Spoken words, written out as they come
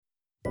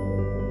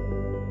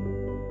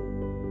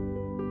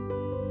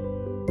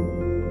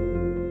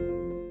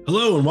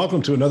Hello and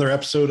welcome to another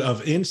episode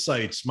of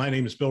Insights. My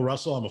name is Bill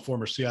Russell. I'm a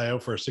former CIO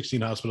for a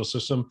 16-hospital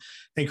system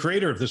and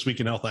creator of This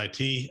Week in Health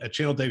IT, a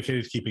channel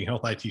dedicated to keeping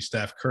health IT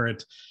staff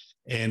current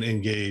and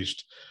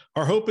engaged.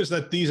 Our hope is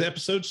that these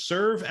episodes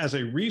serve as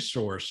a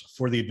resource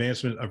for the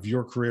advancement of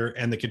your career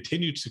and the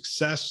continued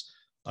success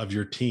of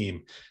your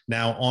team.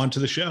 Now on to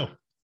the show.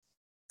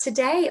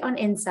 Today on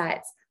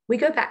Insights, we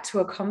go back to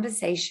a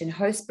conversation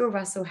host Bill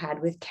Russell had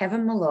with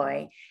Kevin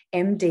Malloy,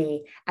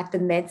 MD, at the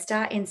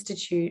MedStar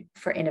Institute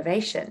for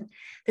Innovation.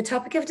 The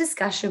topic of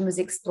discussion was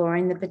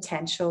exploring the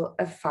potential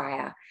of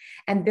FHIR,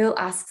 and Bill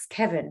asks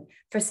Kevin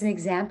for some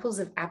examples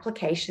of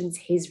applications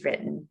he's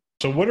written.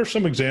 So what are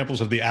some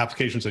examples of the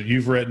applications that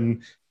you've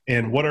written,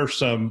 and what are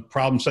some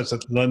problem sets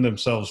that lend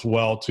themselves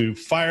well to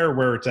FHIR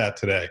where it's at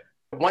today?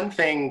 One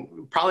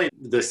thing, probably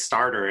the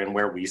starter and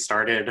where we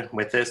started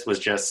with this was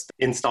just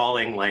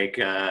installing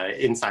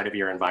inside of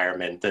your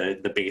environment,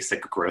 the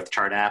basic growth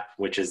chart app,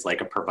 which is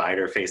like a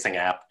provider facing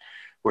app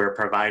where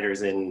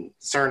providers in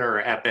Cerner or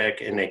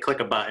Epic and they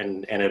click a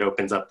button and it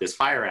opens up this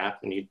FHIR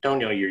app and you don't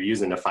know you're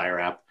using the FHIR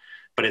app,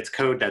 but it's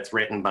code that's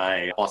written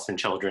by Boston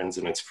Children's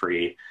and it's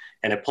free.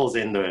 And it pulls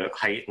in the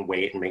height and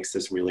weight and makes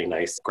this really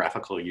nice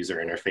graphical user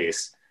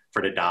interface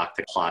for the doc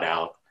to plot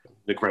out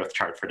the growth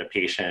chart for the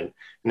patient.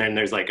 And then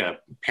there's like a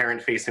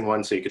parent facing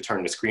one, so you could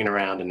turn the screen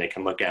around and they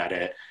can look at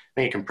it.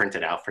 And you can print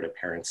it out for the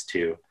parents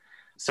too.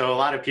 So a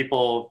lot of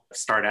people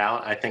start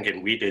out, I think,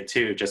 and we did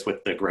too, just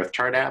with the growth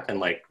chart app and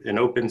like an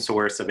open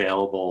source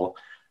available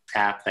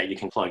app that you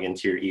can plug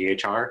into your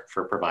EHR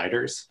for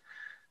providers.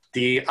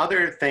 The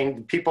other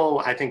thing,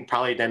 people I think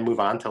probably then move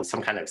on to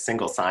some kind of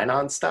single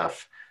sign-on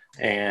stuff.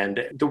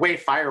 And the way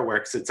FHIR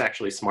works, it's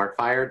actually smart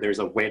FHIR. There's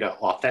a way to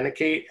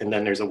authenticate and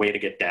then there's a way to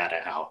get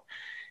data out.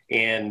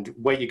 And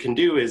what you can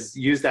do is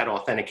use that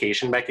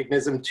authentication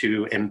mechanism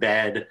to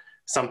embed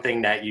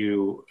something that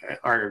you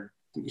are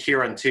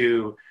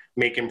hereunto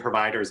making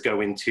providers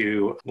go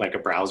into like a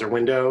browser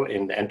window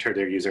and enter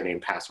their username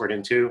and password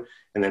into,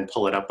 and then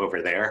pull it up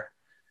over there.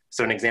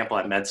 So an example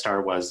at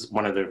MedStar was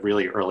one of the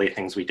really early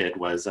things we did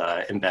was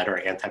embed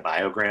our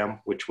antibiogram,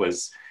 which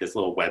was this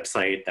little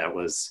website that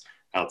was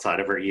outside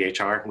of our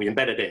EHR. We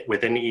embedded it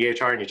within the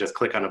EHR and you just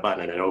click on a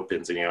button and it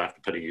opens and you don't have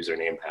to put a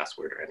username,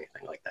 password, or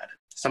anything like that.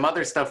 Some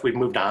other stuff we've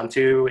moved on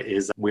to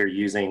is we're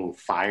using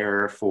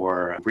FHIR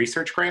for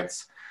research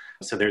grants.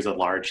 So there's a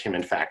large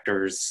human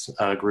factors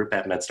group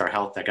at MedStar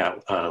Health that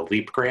got a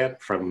LEAP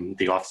grant from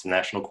the Office of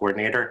National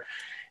Coordinator.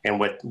 And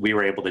what we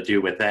were able to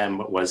do with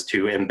them was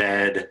to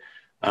embed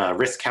a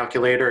risk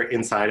calculator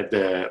inside of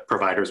the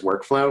provider's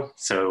workflow.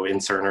 So in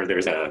Cerner,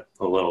 there's a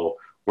little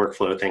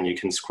workflow thing you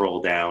can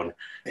scroll down.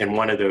 And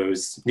one of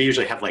those, they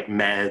usually have like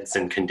meds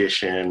and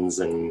conditions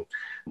and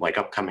like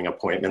upcoming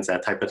appointments,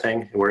 that type of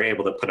thing. And we're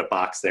able to put a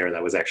box there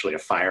that was actually a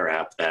FHIR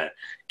app that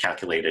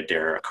calculated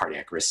their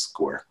cardiac risk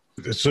score.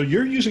 So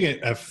you're using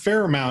it a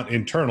fair amount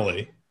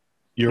internally.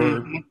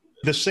 You're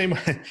the same,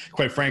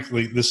 quite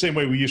frankly, the same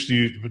way we used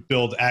to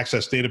build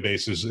access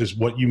databases is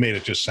what you made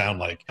it just sound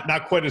like.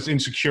 Not quite as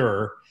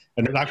insecure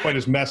and not quite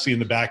as messy in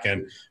the back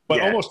end,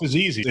 but almost as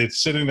easy.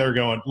 It's sitting there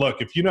going,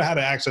 look, if you know how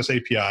to access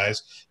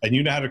APIs and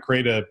you know how to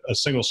create a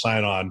single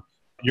sign-on,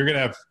 you're going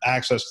to have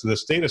access to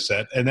this data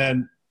set, and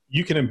then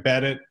you can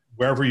embed it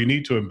wherever you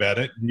need to embed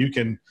it, and you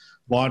can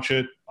launch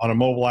it on a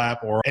mobile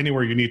app or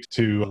anywhere you need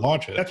to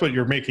launch it. That's what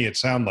you're making it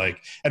sound like.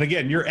 And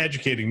again, you're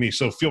educating me,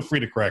 so feel free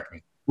to correct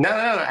me. No,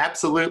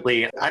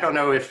 absolutely. I don't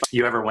know if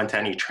you ever went to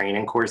any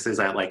training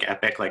courses at like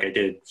Epic, like I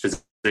did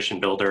Physician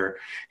Builder,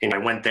 and I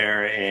went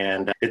there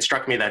and it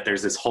struck me that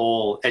there's this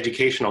whole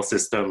educational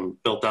system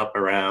built up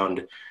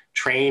around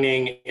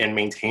training and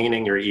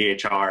maintaining your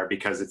EHR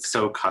because it's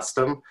so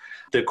custom.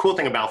 The cool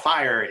thing about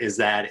FHIR is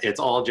that it's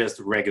all just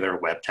regular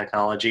web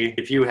technology.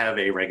 If you have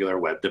a regular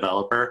web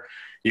developer,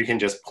 you can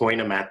just point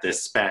them at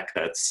this spec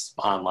that's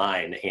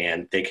online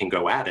and they can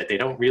go at it. They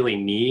don't really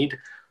need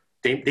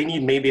They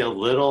need maybe a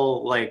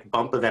little like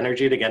bump of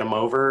energy to get them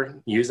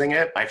over using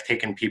it. I've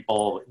taken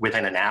people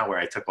within an hour.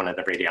 I took one of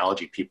the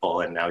radiology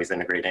people and now he's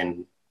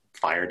integrating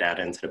FHIR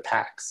data into the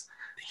PACS.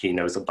 He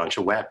knows a bunch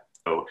of web.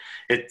 So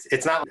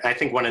it's not, I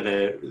think one of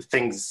the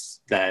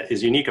things that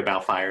is unique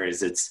about FHIR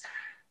is it's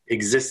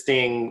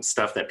existing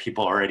stuff that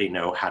people already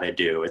know how to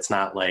do. It's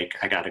not like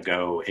I got to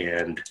go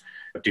and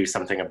do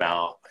something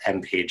about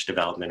M-page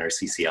development or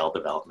CCL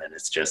development.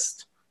 It's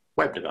just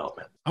web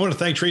development. I want to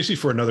thank Tracy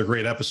for another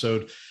great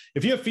episode.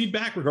 If you have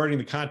feedback regarding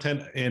the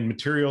content and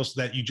materials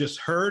that you just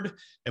heard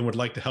and would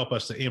like to help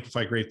us to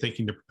amplify great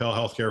thinking to propel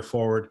healthcare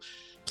forward,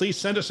 please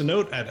send us a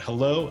note at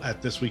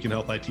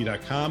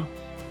hello@thisweekinhealthit.com.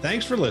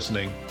 Thanks for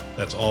listening.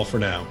 That's all for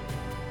now.